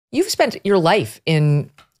you've spent your life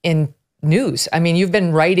in news. I mean, you've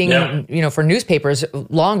been writing, for newspapers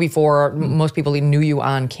long before most people even knew you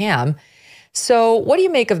on cam. So what do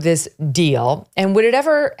you make of this deal? And would it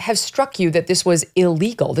ever have struck you that this was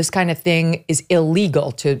illegal? This kind of thing is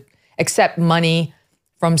illegal, to accept money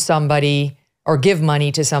from somebody or give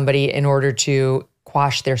money to somebody in order to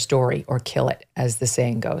quash their story or kill it, as the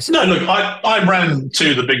saying goes. No, look, I ran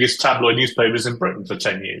two of the biggest tabloid newspapers in Britain for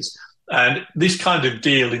 10 years. And this kind of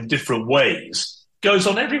deal in different ways goes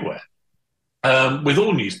on everywhere, with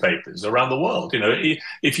all newspapers around the world.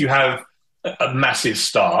 If you have a massive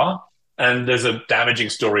star and there's a damaging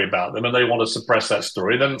story about them and they want to suppress that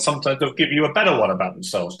story, then sometimes they'll give you a better one about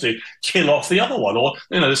themselves to kill off the other one. Or,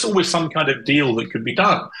 there's always some kind of deal that could be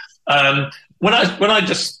done. When I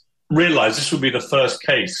just realized this would be the first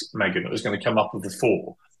case, Megyn, that was going to come up with the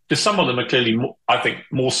four, because some of them are clearly, I think,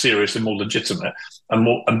 more serious and more legitimate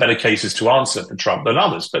and better cases to answer for Trump than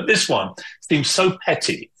others. But this one seems so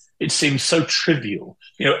petty. It seems so trivial.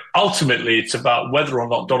 Ultimately, it's about whether or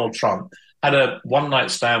not Donald Trump had a one-night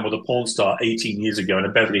stand with a porn star 18 years ago in a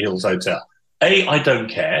Beverly Hills hotel. I don't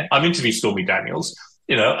care. I've interviewed Stormy Daniels.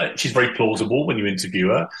 She's very plausible when you interview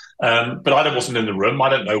her. But I wasn't in the room. I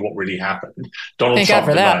don't know what really happened. Donald Trump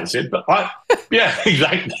denies it. But yeah,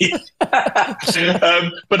 exactly.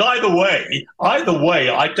 But either way,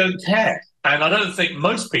 I don't care. And I don't think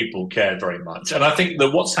most people care very much. And I think that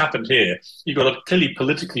what's happened here, you've got a clearly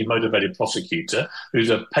politically motivated prosecutor who's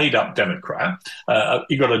a paid-up Democrat.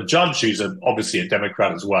 You've got a judge who's obviously a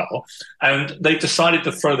Democrat as well. And they've decided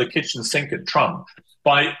to throw the kitchen sink at Trump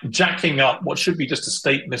by jacking up what should be just a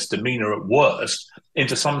state misdemeanor at worst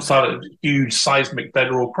into some sort of huge seismic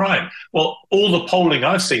federal crime. Well, all the polling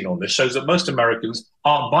I've seen on this shows that most Americans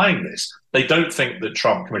aren't buying this. They don't think that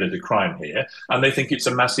Trump committed a crime here, and they think it's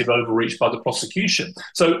a massive overreach by the prosecution.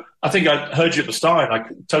 So I think I heard you at the start, and I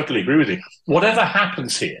totally agree with you. Whatever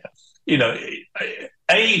happens here,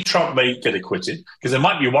 Trump may get acquitted, because there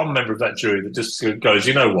might be one member of that jury that just goes,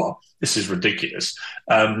 you know what, this is ridiculous.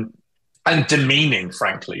 And demeaning,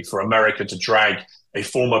 frankly, for America to drag a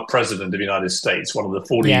former president of the United States, one of the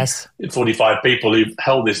 45 people who've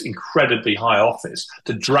held this incredibly high office,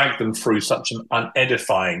 to drag them through such an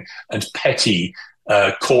unedifying and petty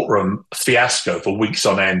courtroom fiasco for weeks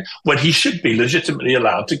on end, when he should be legitimately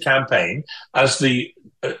allowed to campaign as the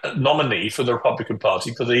nominee for the Republican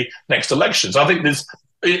Party for the next elections. I think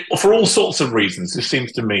for all sorts of reasons, this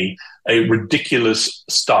seems to me a ridiculous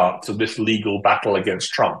start to this legal battle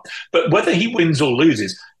against Trump. But whether he wins or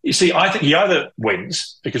loses, you see, I think he either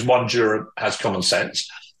wins because one juror has common sense,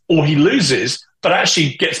 or he loses but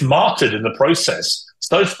actually gets martyred in the process.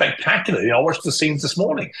 So spectacularly. I watched the scenes this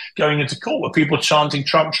morning going into court with people chanting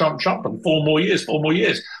Trump, Trump, Trump, and 4 more years, 4 more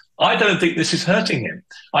years. I don't think this is hurting him.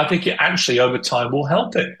 I think it actually, over time, will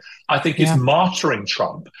help him. I think it's martyring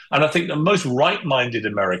Trump. And I think the most right-minded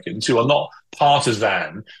Americans who are not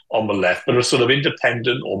partisan on the left, but are sort of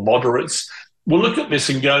independent or moderates, will look at this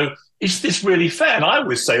and go, is this really fair? And I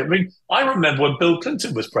always say, I remember when Bill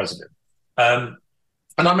Clinton was president. And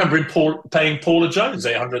I remember him paying Paula Jones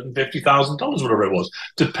 $850,000, whatever it was,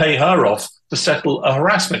 to pay her off to settle a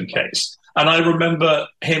harassment case. And I remember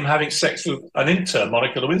him having sex with an intern,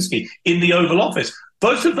 Monica Lewinsky, in the Oval Office.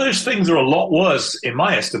 Both of those things are a lot worse, in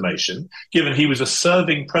my estimation, given he was a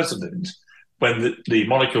serving president when the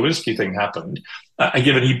Monica Lewinsky thing happened, and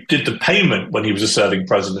given he did the payment when he was a serving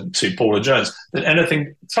president to Paula Jones, than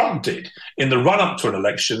anything Trump did in the run-up to an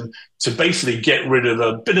election to basically get rid of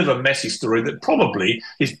a bit of a messy story that probably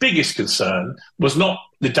his biggest concern was not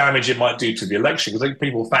the damage it might do to the election, because I think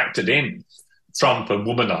people factored in Trump and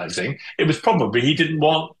womanizing. It was probably he didn't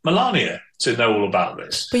want Melania to know all about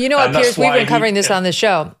this. But you know what, Piers, we've been covering this on the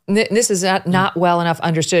show. This is not well enough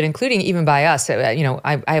understood, including even by us.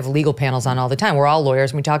 I have legal panels on all the time. We're all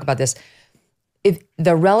lawyers and we talk about this.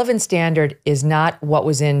 The relevant standard is not what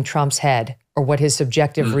was in Trump's head or what his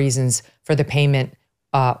subjective reasons for the payment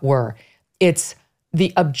were. It's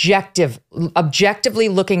the objectively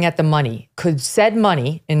looking at the money. Could said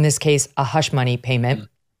money, in this case, a hush money payment,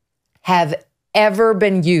 have ever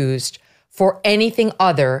been used for anything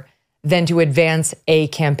other than to advance a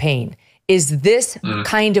campaign? Is this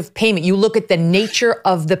kind of payment, you look at the nature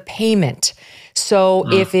of the payment. So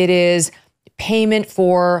if it is payment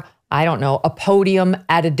for, I don't know, a podium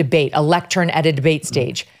at a debate, a lectern at a debate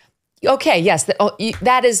stage. Okay, yes,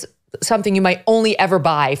 that is something you might only ever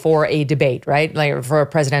buy for a debate, right? Like for a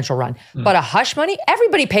presidential run. But a hush money,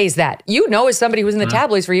 everybody pays that. As somebody who's in the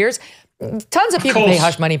tabloids for years, tons of people pay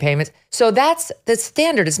hush money payments. So that's the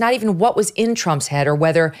standard. It's not even what was in Trump's head or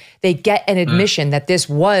whether they get an admission that this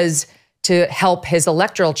was to help his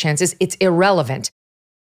electoral chances. It's irrelevant.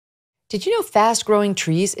 Did you know Fast Growing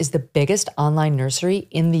Trees is the biggest online nursery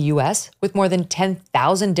in the US with more than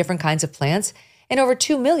 10,000 different kinds of plants and over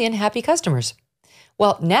 2 million happy customers?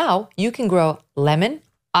 Well, now you can grow lemon,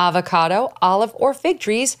 avocado, olive, or fig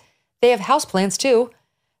trees. They have houseplants too.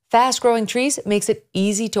 Fast Growing Trees makes it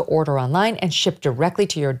easy to order online and ship directly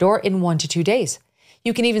to your door in 1 to 2 days.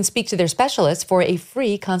 You can even speak to their specialists for a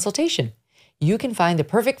free consultation. You can find the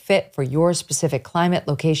perfect fit for your specific climate,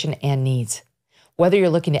 location, and needs. Whether you're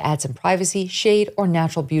looking to add some privacy, shade, or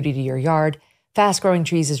natural beauty to your yard, Fast Growing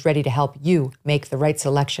Trees is ready to help you make the right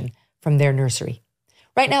selection from their nursery.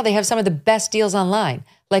 Right now, they have some of the best deals online,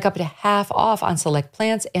 like up to half off on select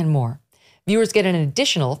plants and more. Viewers get an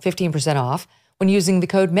additional 15% off when using the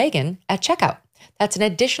code Megyn at checkout. That's an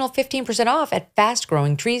additional 15% off at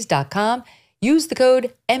fastgrowingtrees.com. Use the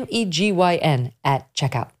code MEGYN at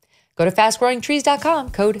checkout. Go to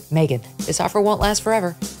fastgrowingtrees.com, code Megyn. This offer won't last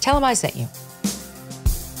forever. Tell them I sent you.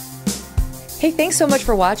 Hey, thanks so much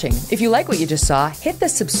for watching. If you like what you just saw, hit the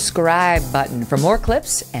subscribe button for more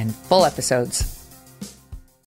clips and full episodes.